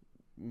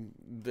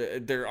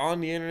 They're on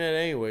the internet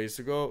anyway,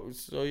 so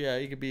yeah,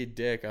 you could be a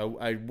dick.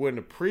 I wouldn't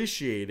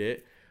appreciate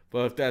it,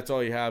 but if that's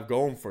all you have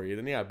going for you,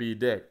 then yeah, be a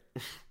dick.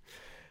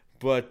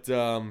 But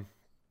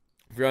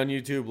if you're on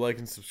YouTube, like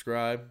and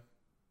subscribe.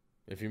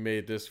 If you made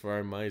it this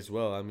far, might as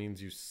well. That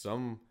means you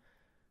somehow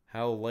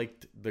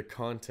liked the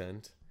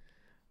content.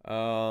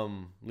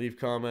 Leave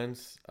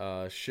comments.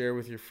 Share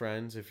with your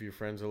friends if your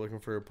friends are looking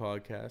for a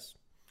podcast.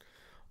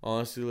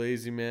 Honestly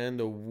Lazy Man,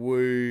 the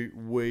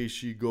way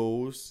she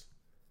goes.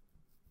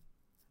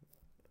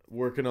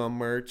 Working on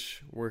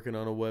merch, working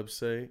on a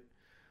website,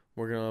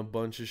 working on a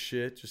bunch of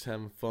shit, just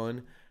having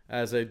fun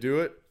as I do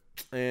it.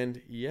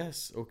 And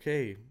yes,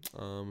 okay.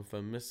 If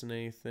I'm missing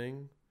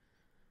anything,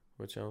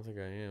 which I don't think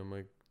I am,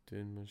 I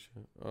did miss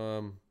it.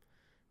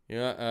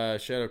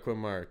 Shadow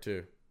Quinmar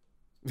too.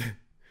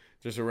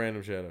 Just a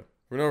random shadow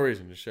for no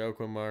reason. Just Shadow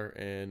Quinmar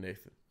and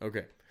Nathan.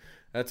 Okay,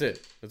 that's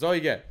it. That's all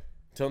you get.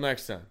 Until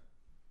next time.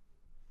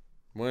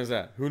 When is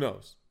that? Who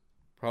knows?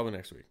 Probably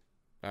next week.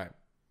 All right.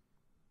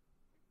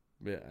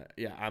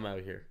 Yeah, I'm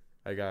out here.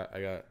 I got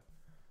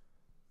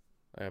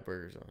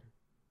burgers on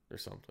or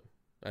something.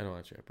 I don't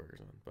actually have burgers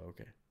on, but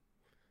okay.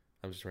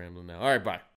 I'm just rambling now. All right, bye.